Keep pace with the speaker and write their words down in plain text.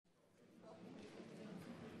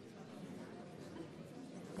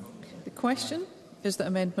question is that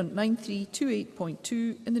Amendment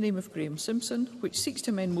 9328.2 in the name of Graham Simpson, which seeks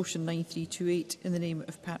to amend Motion 9328 in the name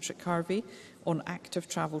of Patrick Harvie on active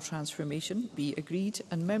travel transformation, be agreed,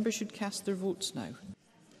 and members should cast their votes now.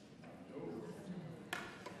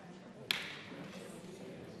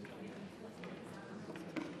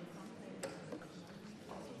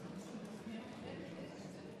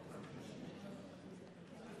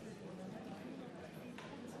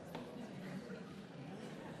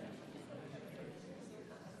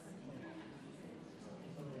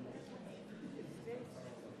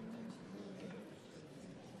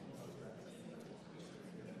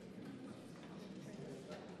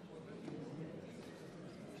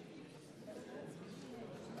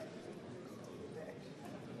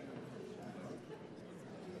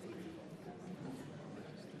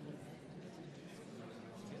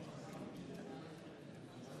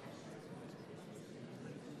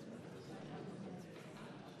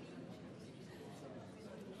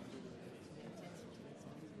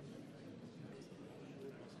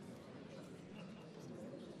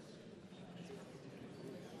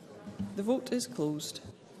 The vote is closed.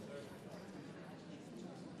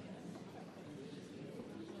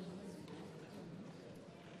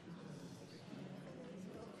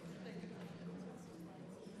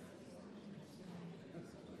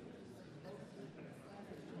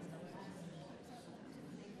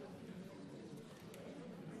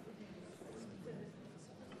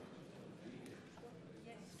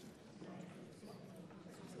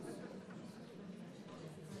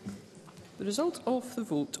 The result of the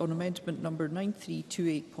vote on amendment number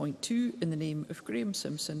 9328.2 in the name of Graham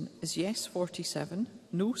Simpson is yes 47,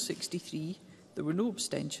 no 63. There were no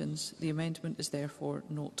abstentions. The amendment is therefore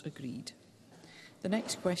not agreed. The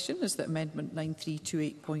next question is that amendment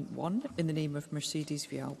 9328.1 in the name of Mercedes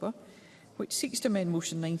Villalba, which seeks to amend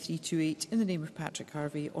motion 9328 in the name of Patrick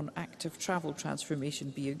Harvie on active travel transformation,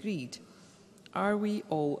 be agreed. Are we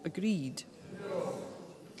all agreed? No.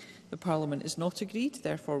 The Parliament is not agreed,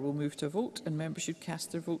 therefore we'll move to a vote and members should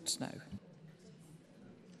cast their votes now.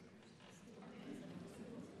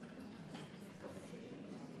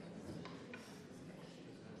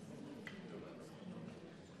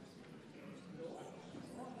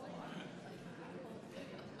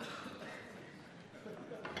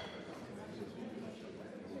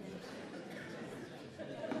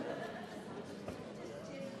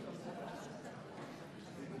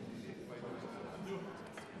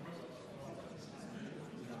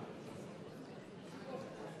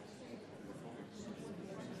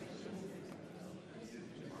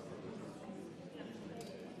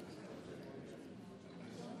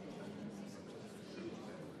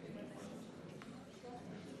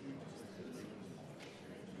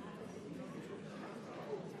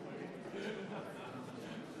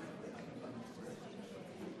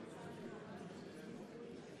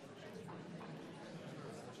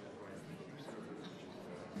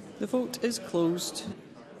 The vote is closed.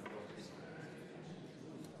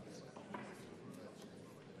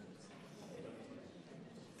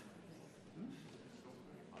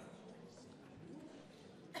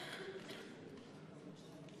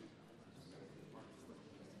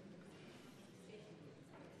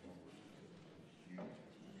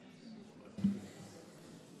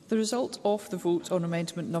 The result of the vote on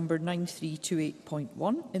amendment number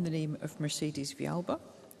 9328.1 in the name of Mercedes Villalba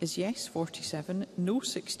is yes 47, no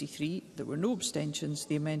 63. There were no abstentions.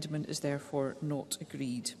 The amendment is therefore not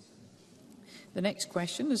agreed. The next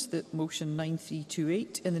question is that motion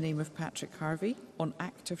 9328 in the name of Patrick Harvie on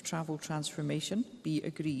active travel transformation be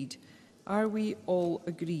agreed. Are we all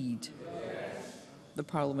agreed? Yes. The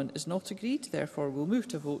Parliament is not agreed, therefore we'll move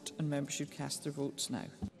to vote and members should cast their votes now.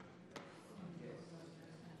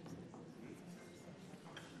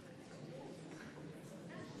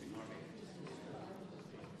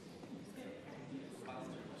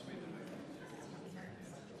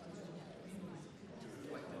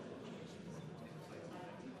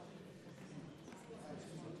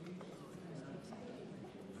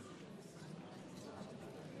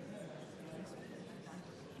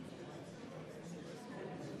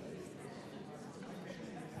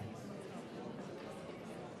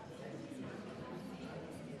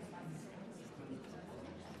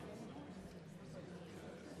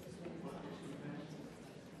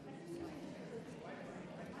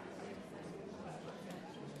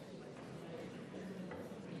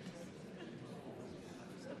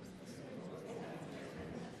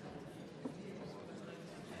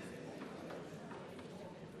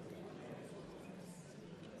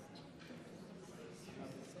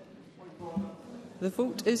 The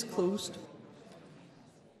vote is closed.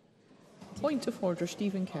 Point of order,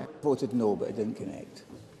 Stephen Kerr. Voted no, but it didn't connect.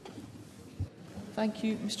 Thank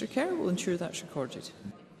you, Mr Kerr. We'll ensure that's recorded.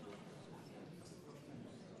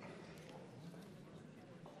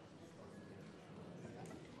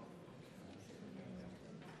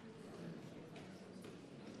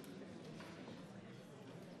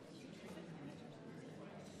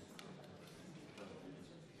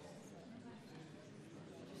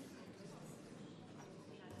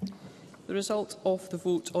 The result of the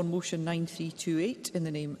vote on motion 9328 in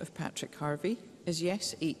the name of Patrick Harvey is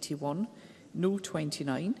yes 81, no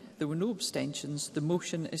 29. There were no abstentions. The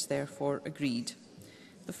motion is therefore agreed.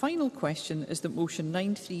 The final question is that motion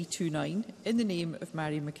 9329 in the name of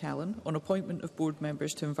Mary McCallan on appointment of board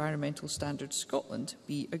members to Environmental Standards Scotland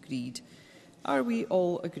be agreed. Are we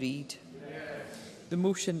all agreed? The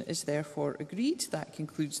motion is therefore agreed. That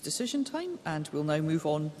concludes decision time, and we'll now move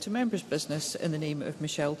on to members' business in the name of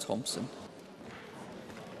Michelle Thompson.